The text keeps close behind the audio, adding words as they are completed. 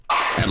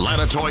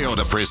Atlanta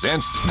Toyota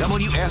presents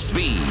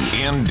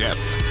WSB In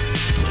Depth.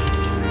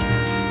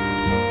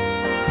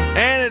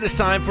 And it is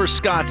time for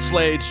Scott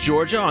Slade's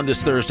Georgia on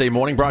this Thursday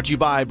morning, brought to you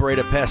by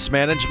Breda Pest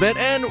Management.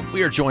 And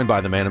we are joined by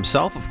the man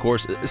himself, of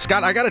course.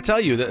 Scott, I got to tell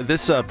you,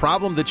 this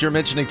problem that you're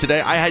mentioning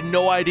today, I had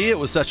no idea it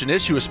was such an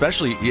issue,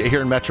 especially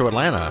here in Metro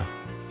Atlanta.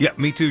 Yeah,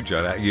 me too,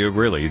 Judd.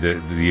 Really,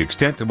 the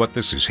extent of what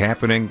this is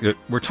happening,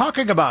 we're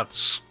talking about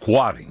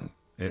squatting.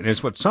 And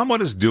it's what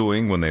someone is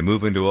doing when they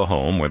move into a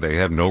home where they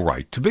have no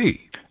right to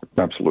be.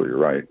 Absolutely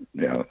right.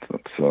 Yeah,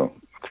 that's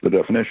the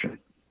definition.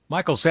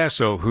 Michael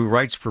Sasson, who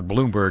writes for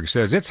Bloomberg,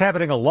 says it's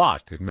happening a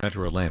lot in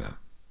Metro Atlanta.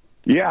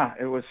 Yeah,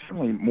 it was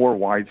certainly more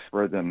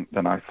widespread than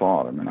I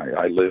thought. I mean,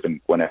 I live in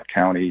Gwinnett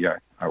County.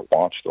 I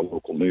watch the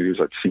local news.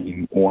 I've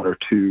seen one or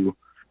two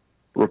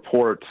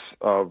reports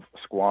of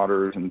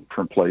squatters in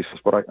different places,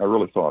 but I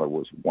really thought it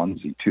was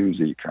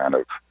onesie-twosie kind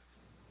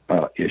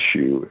of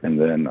issue. And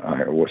then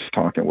I was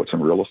talking with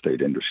some real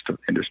estate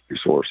industry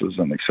sources,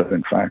 and they said,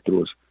 in fact, there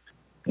was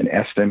an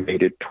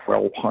estimated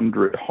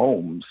 1,200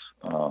 homes,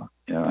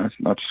 it's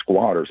not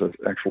squatters, it's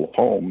actual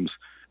homes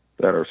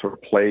that are sort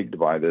of plagued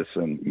by this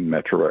in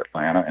Metro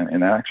Atlanta,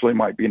 and that actually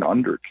might be an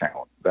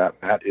undercount.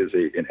 That is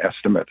an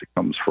estimate that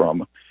comes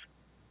from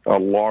a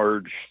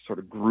large sort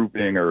of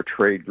grouping or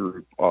trade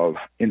group of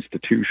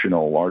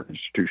large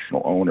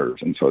institutional owners,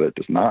 and so that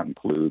does not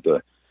include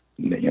the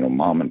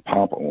mom and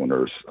pop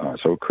owners.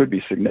 So it could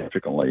be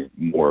significantly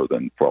more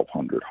than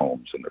 1,200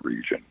 homes in the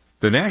region.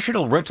 The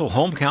National Rental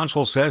Home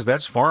Council says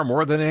that's far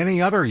more than any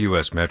other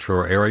U.S.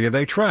 metro area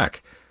they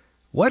track.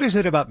 What is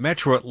it about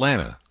Metro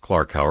Atlanta,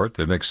 Clark Howard,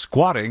 that makes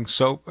squatting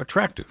so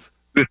attractive?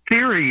 The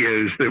theory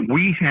is that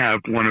we have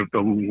one of the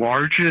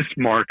largest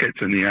markets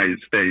in the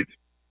United States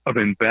of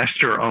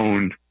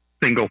investor-owned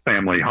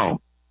single-family homes.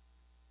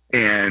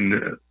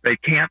 And they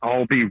can't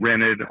all be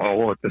rented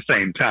all at the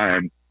same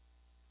time.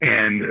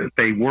 And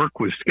they work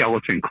with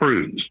skeleton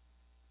crews.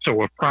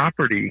 So a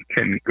property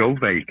can go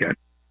vacant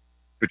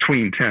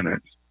between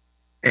tenants,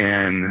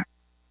 and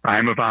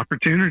time of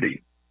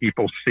opportunity.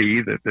 People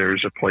see that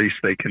there's a place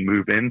they can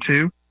move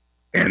into,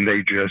 and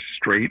they just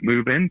straight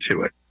move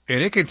into it.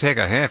 And it can take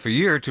a half a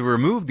year to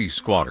remove these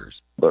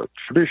squatters. The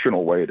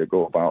traditional way to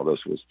go about this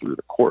was through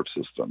the court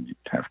system. You'd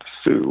have to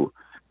sue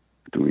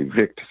to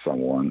evict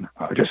someone.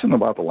 Just in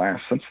about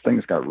since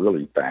things got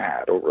really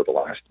bad over the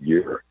last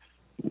year,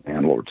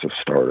 landlords have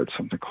started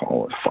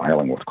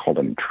filing what's called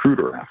an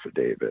intruder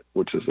affidavit,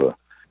 which is a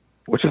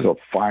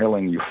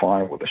filing you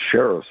file with the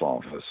sheriff's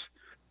office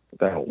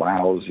that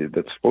allows you,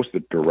 that's supposed to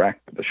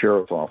direct the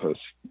sheriff's office,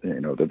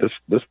 that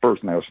this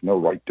person has no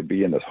right to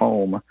be in this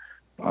home.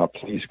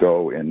 Please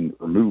go and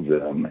remove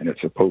them. And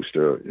it's supposed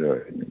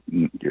to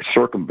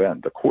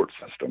circumvent the court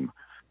system.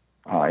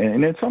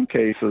 And in some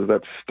cases,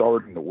 that's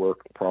starting to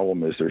work. The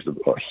problem is there's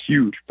a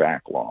huge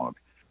backlog.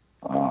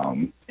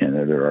 And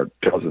there are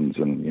dozens.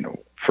 And,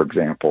 for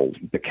example,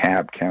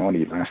 DeKalb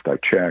County, last I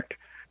checked,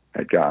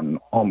 had gotten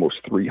almost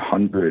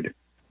 300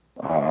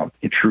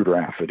 intruder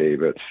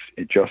affidavits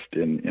just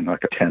in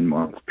like a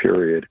 10-month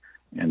period,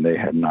 and they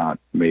had not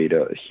made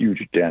a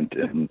huge dent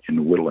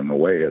in whittling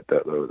away at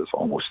that. There's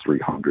almost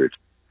 300.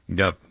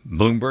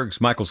 Bloomberg's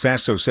Michael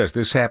Sasson says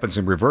this happens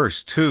in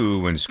reverse,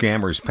 too, when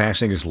scammers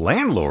passing as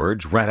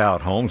landlords rent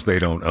out homes they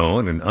don't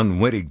own, and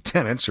unwitting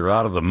tenants are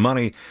out of the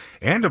money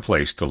and a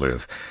place to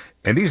live.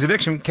 And these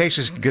eviction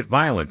cases can get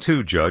violent,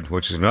 too, Judge,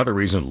 which is another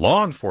reason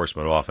law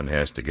enforcement often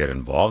has to get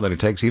involved, and it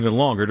takes even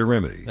longer to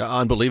remedy.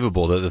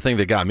 Unbelievable. The thing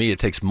that got me, it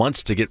takes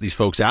months to get these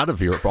folks out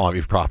of your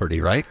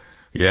property, right?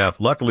 Yeah.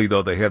 Luckily,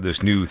 though, they have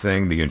this new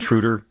thing, the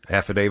intruder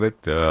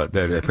affidavit,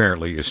 that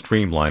apparently is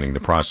streamlining the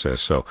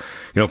process. So,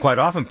 quite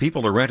often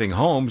people are renting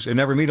homes and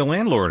never meet a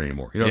landlord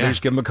anymore. They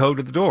just give them a code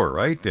at the door,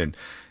 right?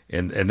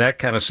 And that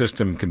kind of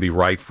system can be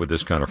rife with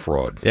this kind of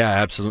fraud. Yeah,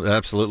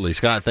 absolutely.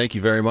 Scott, thank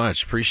you very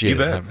much. Appreciate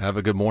it. Have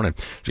a good morning.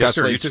 Yes,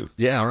 sir. Slade's, you too.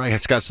 Yeah, all right.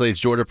 Scott Slade's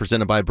Georgia,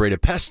 presented by Breda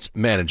Pest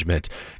Management.